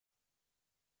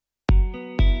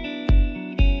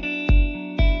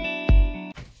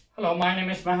Hello, my name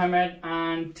is Mohammed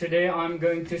and today I'm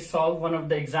going to solve one of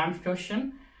the exam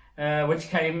question which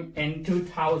came in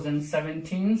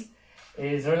 2017,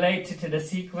 is related to the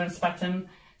sequence pattern.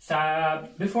 So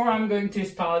before I'm going to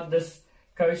start this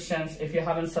questions, if you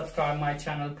haven't subscribed my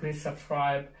channel, please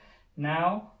subscribe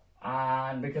now,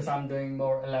 and because I'm doing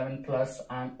more 11 plus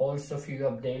and also few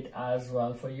update as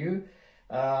well for you.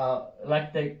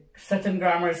 Like the certain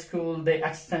grammar school, they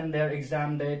extend their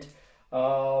exam date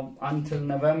until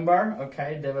November.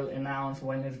 Okay, they will announce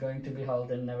when it's going to be held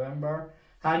in November.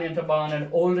 Hanyatabana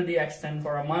already extend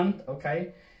for a month.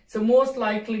 Okay, so most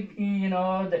likely, you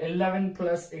know, the 11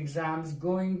 plus exams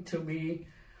going to be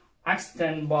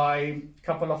extend by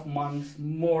couple of months,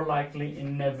 more likely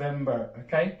in November.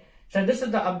 Okay, so this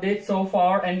is the update so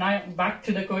far, and now back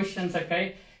to the questions.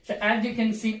 Okay, so as you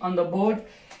can see on the board,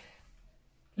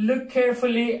 look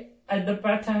carefully at the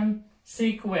pattern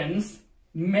sequence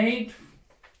made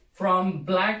from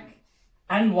black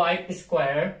and white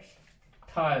square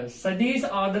tiles. So these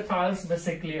are the tiles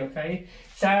basically. Okay,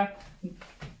 so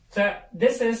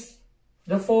this is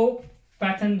the four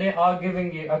pattern they are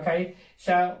giving you. Okay,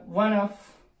 so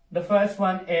the first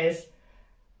one is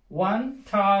one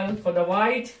tile for the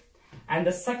white, and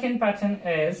the second pattern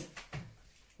is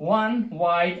one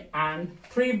white and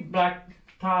three black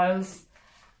tiles,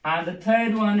 and the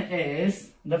third one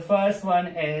is, the first one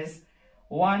is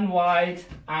one white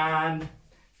and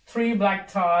three black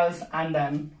tiles, and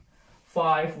then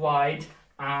five white,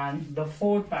 and the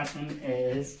fourth pattern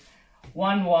is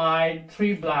one white,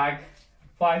 three black,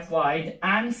 five white,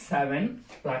 and seven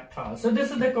black tiles. So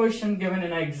this is the question given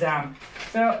in an exam.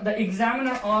 So the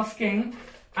examiner asking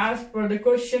as per the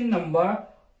question number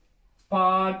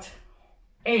part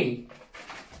A.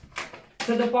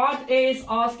 So the part A is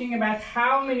asking about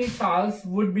how many tiles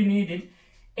would be needed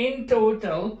in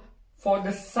total for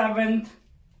the seventh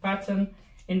pattern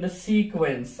in the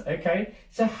sequence. Okay,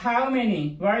 so how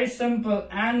many? Very simple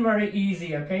and very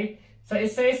easy. Okay, so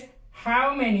it says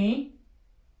how many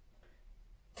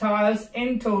tiles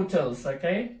in totals.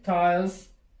 Okay, tiles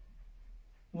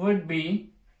would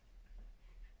be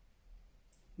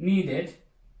needed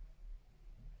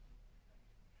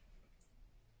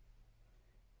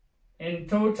in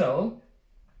total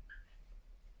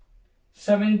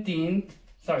seventh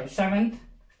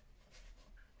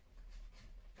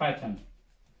pattern.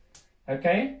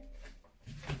 Okay,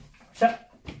 so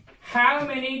how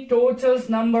many totals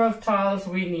number of tiles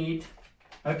we need,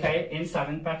 okay, in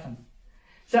seventh pattern?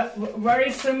 So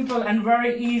very simple and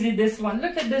very easy, this one.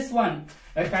 Look at this one.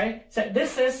 Okay, so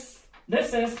this is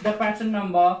the pattern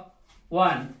number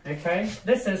 1. Okay,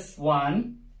 this is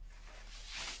 1.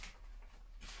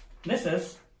 This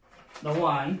is the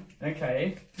 1.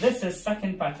 Okay, this is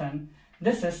second pattern.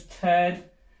 This is third.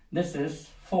 This is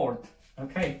fourth.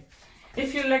 Okay,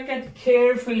 if you look at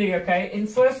carefully, okay, in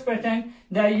first pattern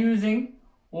they are using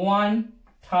one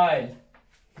tile.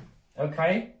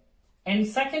 Okay, in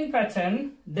second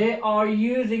pattern they are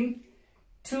using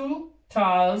two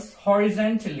tiles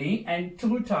horizontally and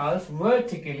two tiles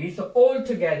vertically, so all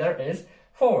together is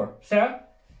 4. So,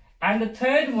 and the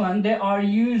third one they are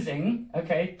using,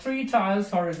 okay, 3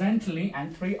 tiles horizontally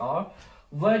and 3 are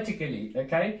vertically.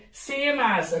 Okay, same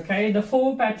as, okay, the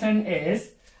 4 pattern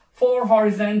is 4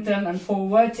 horizontal and 4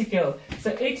 vertical, so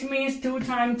it means 2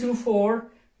 times 2 4,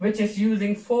 which is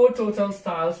using 4 total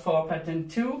tiles for pattern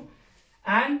 2,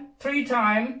 and 3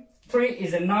 times 3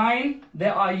 is a 9. They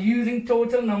are using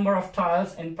total number of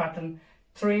tiles in pattern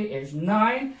 3 is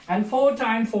 9, and 4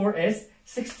 times 4 is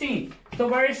 16. So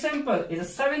very simple, is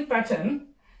a 7th pattern.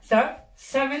 So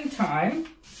 7 times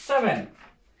 7.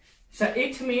 So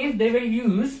it means they will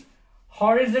use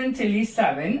horizontally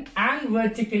 7 and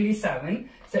vertically 7.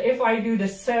 So if I do the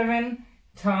 7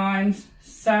 times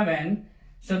 7,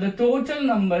 so the total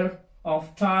number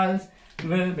of tiles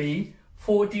will be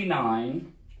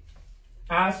 49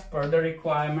 as per the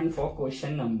requirement for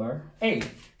question number A.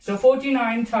 So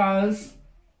 49 tiles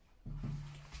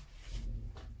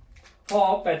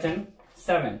for pattern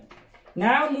 7.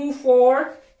 Now move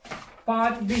for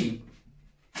part B.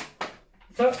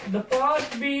 So the part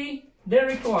B, they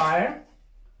require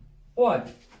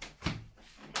what?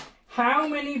 How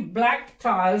many black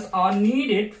tiles are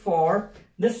needed for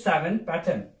the 7th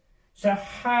pattern? So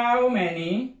how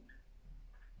many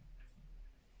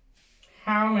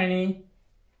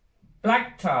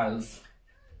black tiles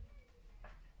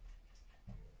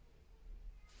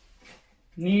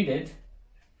needed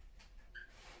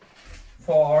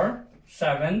for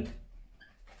 7th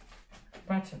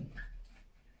pattern?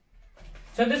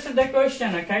 So this is the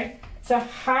question. Okay, so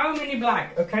how many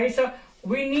black? Okay, so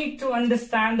we need to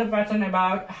understand the pattern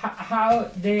about how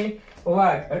they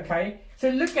work, okay? So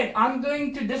look at, I'm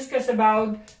going to discuss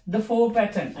about the 4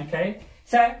 pattern, okay?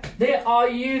 So they are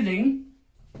using,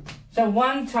 so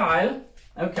 1 tile,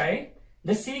 okay?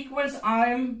 The sequence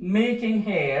I'm making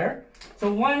here,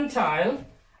 so 1 tile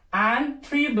and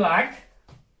 3 black,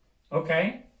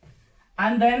 okay?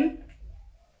 And then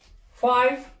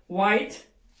 5 white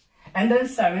and then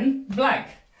 7 black.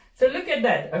 So look at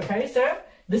that, okay? So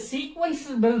the sequence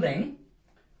is building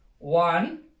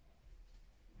 1,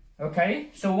 okay?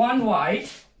 So 1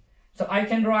 white. So I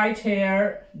can write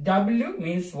here W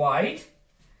means white,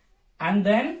 and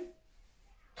then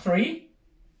 3,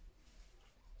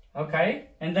 okay?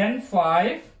 And then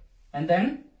 5, and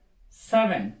then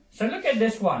 7. So look at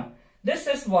this one. This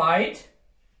is white,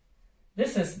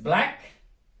 this is black,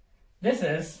 this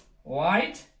is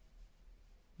white,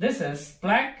 this is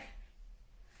black,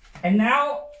 and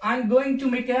now I'm going to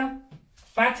make a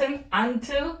pattern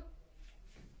until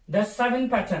the 7th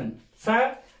pattern.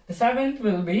 So the 7th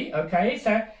will be, okay,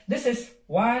 so this is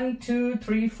 1, 2,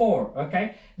 3, 4,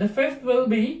 okay. The 5th will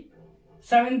be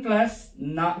 7 plus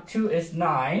 2 is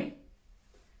 9,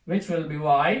 which will be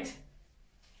white,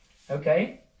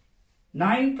 okay.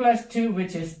 9 plus 2,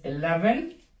 which is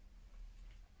 11,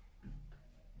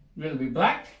 will be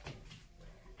black,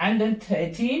 and then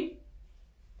 13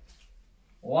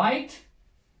 white,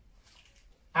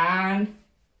 and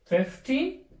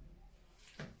 15,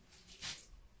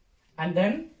 and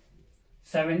then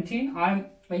 17. I'm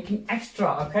making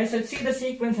extra, okay? So see the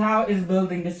sequence, how is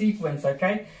building the sequence,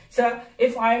 okay? So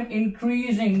if I'm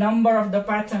increasing number of the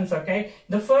patterns, okay,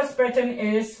 the first pattern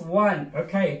is 1,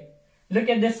 okay? Look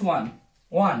at this one,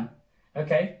 1,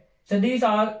 okay? So these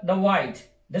are the white.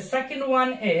 The second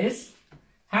one is,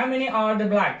 how many are the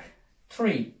black?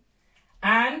 3.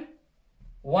 And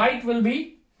white will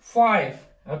be 5,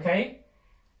 okay?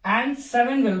 And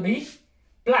 7 will be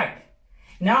black.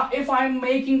 Now if I'm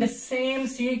making the same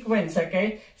sequence,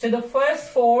 okay, so the first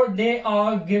 4 they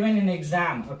are given in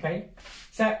exam, okay?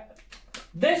 So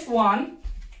this one,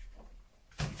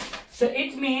 so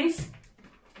it means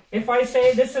if I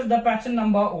say this is the pattern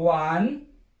number 1,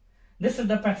 this is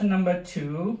the pattern number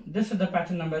 2, this is the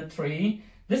pattern number 3,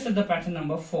 this is the pattern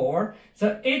number 4,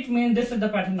 so it means this is the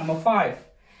pattern number 5,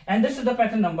 and this is the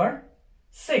pattern number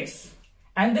 6,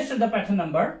 and this is the pattern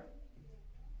number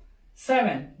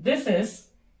 7, this is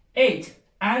 8,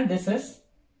 and this is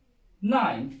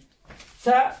 9.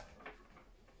 So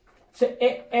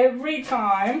every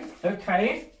time,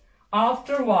 okay,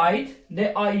 after white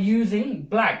they are using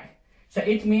black, so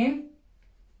it means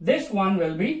this one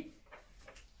will be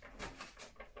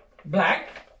black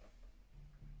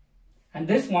and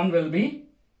this one will be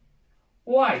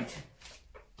white.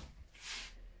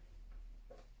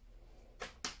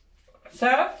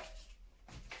 So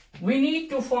we need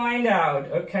to find out,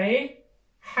 okay,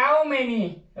 how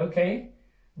many, okay,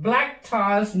 black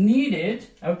tiles needed,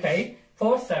 okay,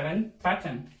 for 7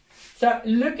 pattern. So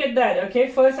look at that, okay,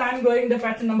 first I'm going the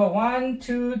pattern number 1,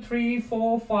 2, 3,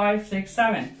 4, 5, 6,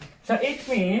 7. So it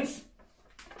means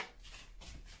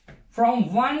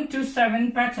from 1 to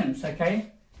 7 patterns,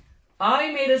 okay,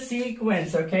 I made a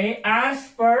sequence, okay, as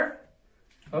per,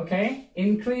 okay,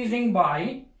 increasing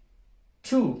by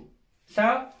 2.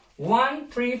 So 1,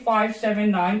 3, 5,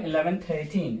 7, 9, 11,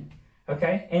 13.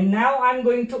 Okay, and now I'm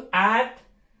going to add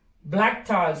black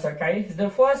tiles, okay. The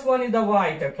first one is the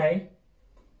white, okay.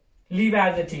 Leave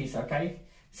as it is, okay.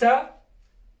 So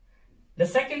the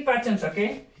second patterns,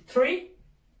 okay, 3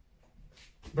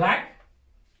 black,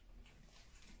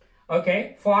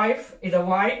 okay, 5 is a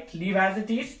white, leave as it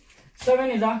is, 7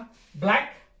 is a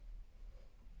black,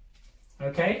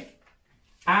 okay,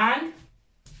 and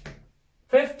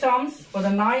 5th terms for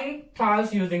the 9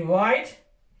 tiles using white,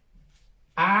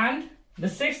 and the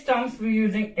 6th terms we're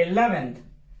using 11th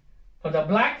for the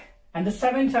black, and the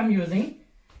 7th term using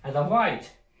as a white.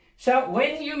 So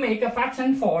when you make a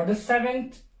pattern for the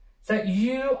 7th, so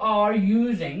you are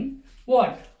using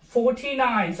what?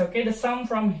 49s, okay, the sum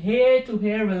from here to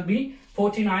here will be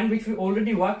 49, which we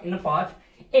already worked in the part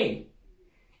A.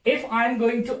 If I'm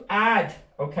going to add,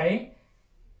 okay,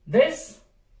 this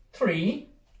 3,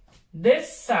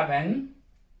 this 7,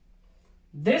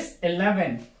 this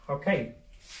 11, okay,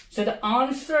 so the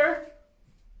answer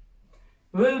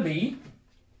will be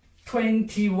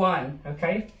 21,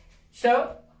 okay.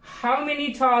 So how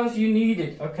many tiles you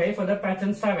needed, okay, for the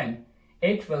pattern 7?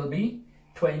 It will be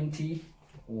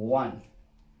 21.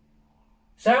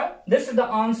 So this is the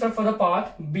answer for the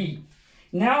part B.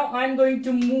 Now I'm going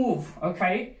to move,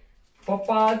 okay, for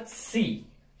part C.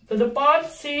 So the part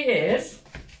C is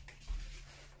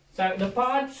So the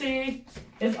part C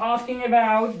is asking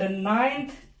about the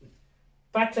ninth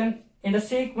pattern in the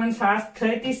sequence has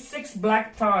 36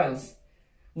 black tiles.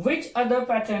 Which other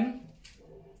pattern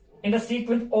in the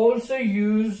sequence also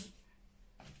use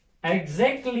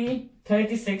exactly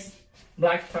 36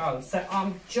 black tiles? So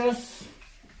I'm just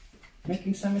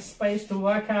making some space to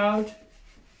work out.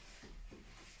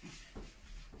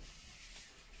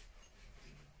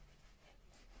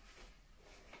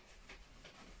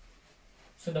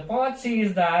 So the part C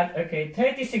is that, okay,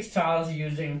 36 tiles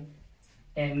using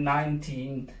in ninth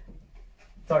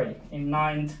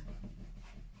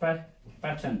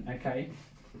pattern, okay.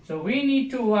 So we need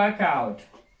to work out.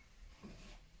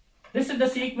 This is the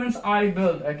sequence I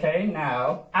built, okay,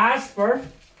 now, as per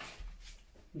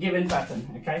given pattern,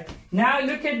 okay. Now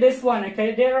look at this one,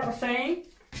 okay, they are saying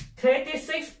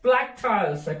 36 black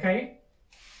tiles, okay,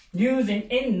 using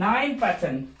in 9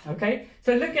 pattern, okay.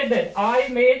 So look at that, I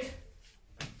made,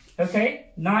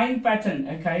 okay, 9 pattern,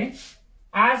 okay,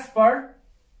 as per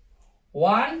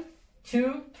 1,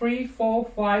 2, 3, 4,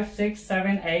 5, 6,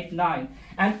 7, 8, 9,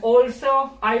 and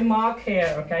also I mark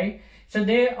here, okay. So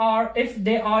they are, if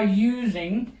they are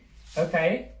using,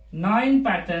 okay, 9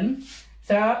 pattern,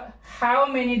 so how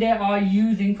many they are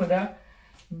using for the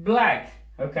black,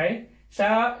 okay.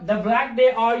 So the black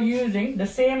they are using the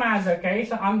same as, okay,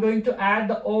 so I'm going to add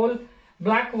the all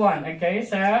black one, okay.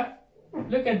 So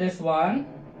look at this one.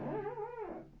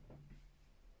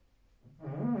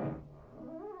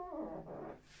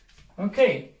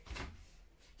 Okay,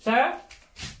 so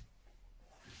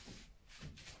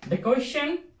the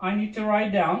question I need to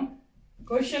write down,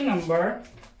 question number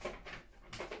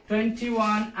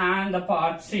 21 and the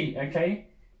part C, okay.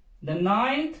 The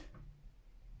 9th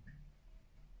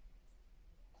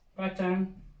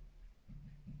pattern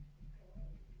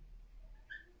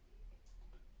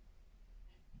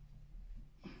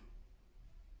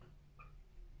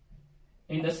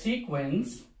in the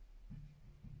sequence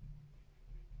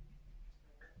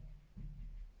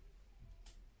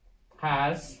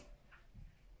has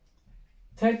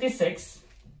 36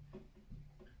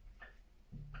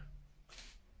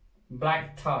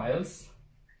 black tiles.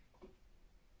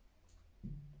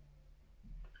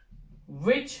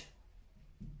 Which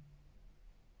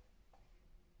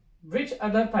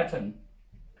other pattern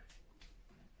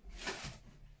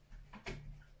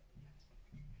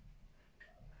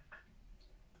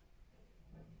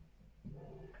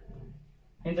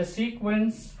in the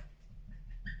sequence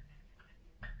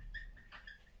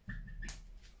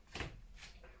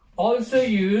also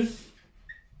use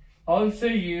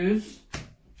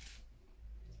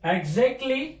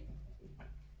exactly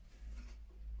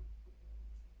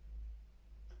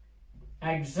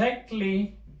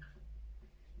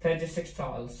 36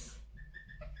 tiles,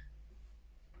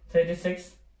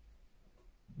 36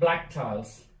 black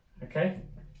tiles, okay.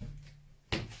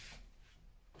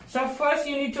 So first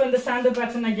you need to understand the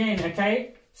pattern again,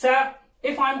 okay. So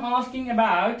if I'm asking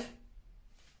about,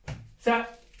 so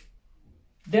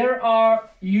there are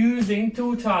using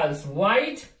 2 tiles,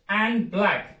 white and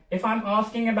black. If I'm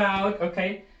asking about,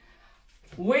 okay,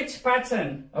 which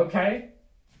pattern, okay,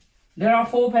 there are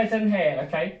 4 patterns here,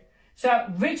 okay. So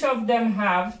which of them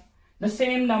have the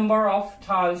same number of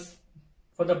tiles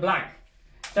for the black?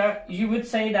 So you would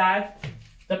say that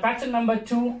the pattern number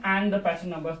 2 and the pattern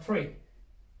number 3.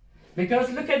 Because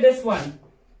look at this one,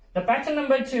 the pattern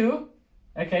number 2,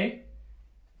 okay,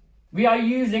 we are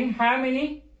using how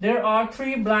many? There are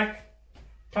 3 black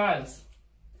tiles.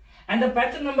 And the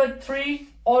pattern number 3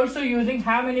 also using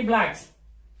how many blacks?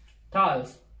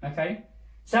 Tiles, okay.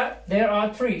 So there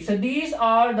are 3. So these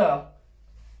are the,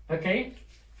 okay,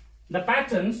 the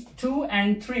patterns 2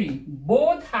 and 3.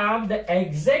 Both have the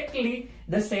exactly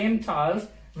the same tiles,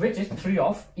 which is 3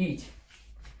 of each.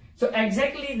 So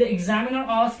exactly the examiner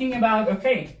asking about,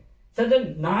 okay, so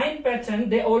the 9 pattern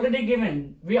they already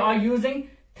given. We are using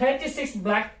 36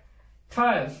 black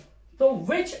tiles. So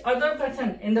which other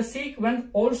pattern in the sequence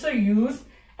also use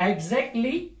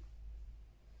exactly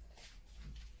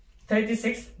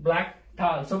 36 black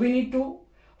tiles? So we need to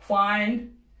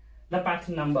find the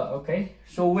pattern number, okay.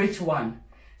 So which one?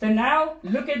 So now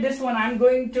look at this one. I'm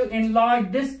going to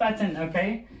enlarge this pattern,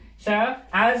 okay. So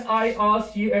as I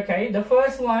asked you, okay, the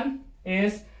first one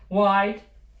is white,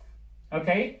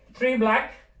 okay, 3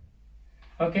 black,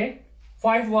 okay,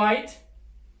 5 white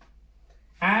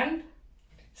and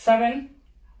 7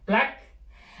 black,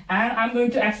 and I'm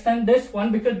going to extend this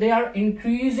one because they are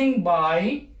increasing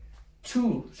by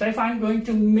 2. So if I'm going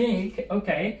to make,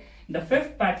 okay, the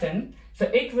 5th pattern, so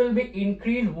it will be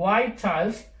increased white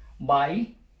tiles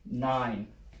by 9,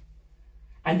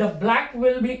 and the black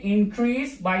will be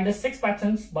increased by the 6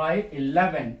 patterns by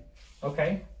 11.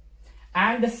 okay,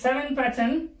 and the 7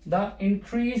 pattern, the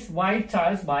increase white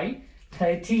tiles by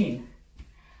 13,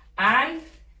 and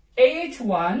 8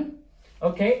 one,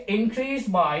 okay, increase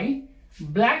by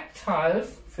black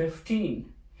tiles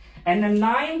 15, and the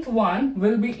 9th one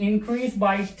will be increased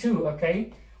by 2,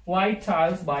 okay, white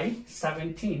tiles by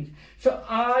 17. So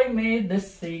I made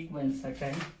this sequence,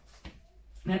 okay,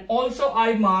 and also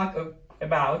I mark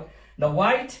about the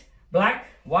white, black,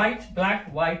 white,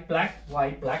 black, white, black,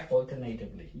 white, black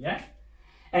alternatively, yeah.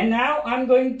 And now I'm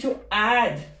going to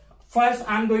add, first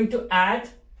I'm going to add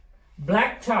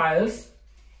black tiles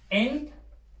in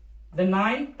the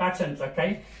 9 patterns,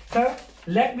 okay. So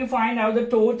let me find out the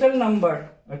total number,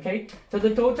 okay. So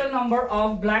the total number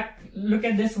of black, look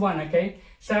at this one, okay.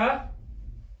 So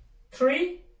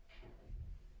 3,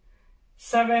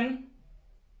 7,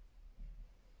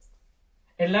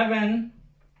 11,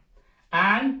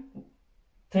 and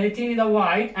 13 is the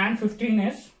white, and 15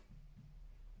 is,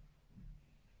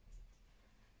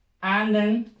 and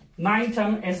then 9th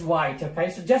term is white, okay.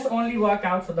 So just only work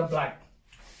out for the black.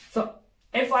 So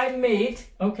if I made,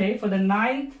 okay, for the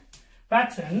 9th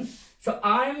pattern, so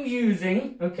I'm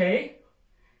using, okay,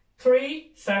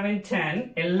 3, 7,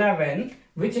 10, 11,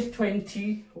 which is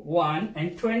 21,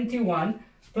 and 21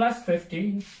 plus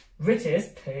 15, which is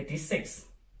 36.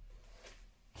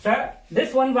 So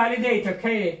this one validate,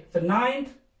 okay, the 9th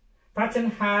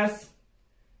pattern has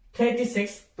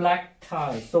 36 black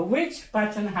tiles. So which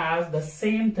pattern has the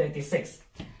same 36?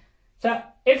 So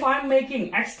if I'm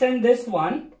making, extend this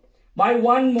one by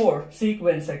one more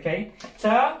sequence, okay.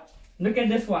 So look at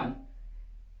this one.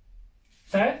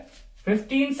 So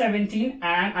 15, 17,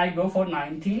 and I go for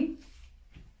 19.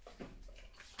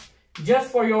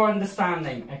 Just for your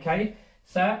understanding, okay.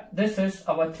 So this is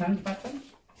our 10th pattern.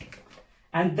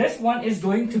 And this one is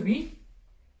going to be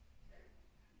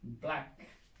black.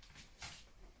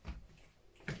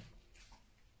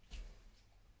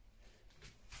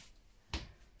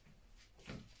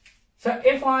 So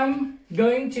if I'm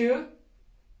going to,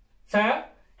 so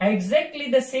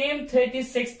exactly the same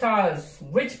 36 tiles,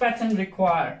 which pattern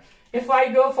require? If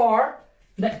I go for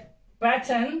the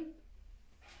pattern,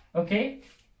 okay,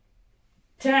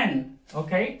 10,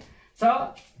 okay,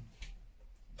 so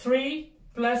 3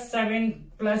 plus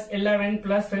 7 plus 11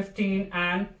 plus 15,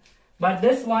 and but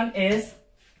this one is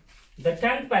the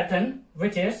 10th pattern,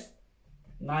 which is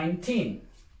 19.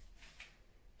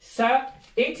 So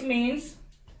it means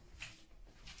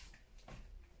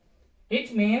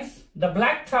the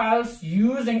black tiles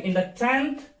using in the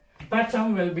 10th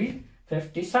pattern will be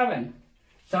 57.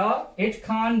 So it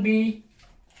can't be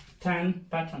 10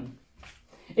 pattern.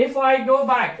 If I go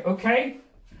back, okay,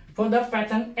 for the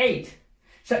pattern 8,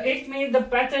 so it means the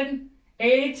pattern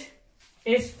 8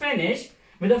 is finished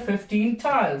with the 15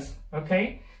 tiles,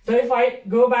 okay. So if I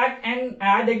go back and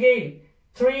add again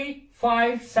 3,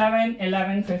 5, 7,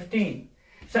 11, 15,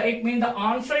 so it means the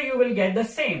answer you will get the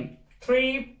same,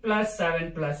 3 plus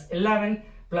 7 plus 11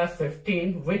 plus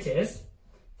 15, which is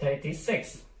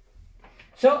 36.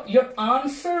 So your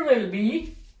answer will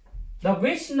be the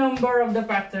which number of the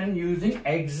pattern using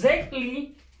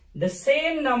exactly the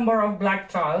same number of black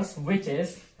tiles, which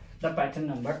is the pattern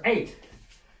number 8,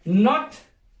 not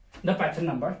the pattern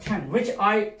number 10, which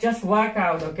I just work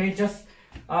out, okay, just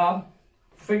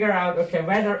figure out, okay,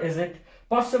 whether is it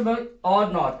possible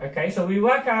or not, okay. So we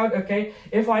work out, okay,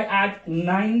 if I add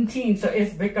 19, so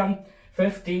it's become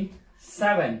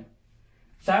 57.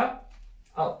 So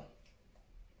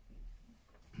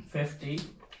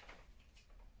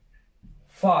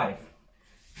 55.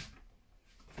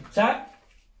 So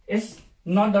it's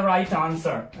not the right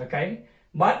answer, okay.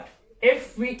 But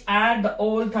if we add the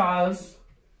old tiles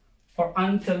for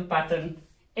until pattern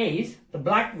 8, the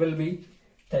black will be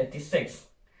 36.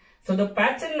 So the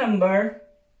pattern number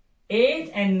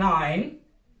 8 and 9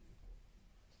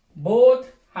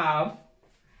 both have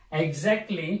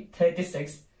exactly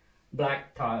 36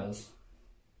 black tiles.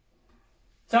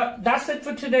 So that's it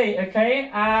for today, okay.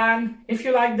 And if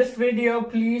you like this video,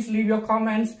 please leave your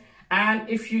comments, and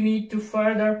if you need to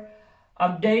further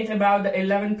update about the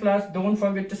 11 plus, don't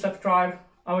forget to subscribe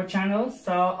our channel.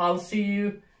 So I'll see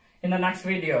you in the next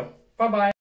video. Bye bye.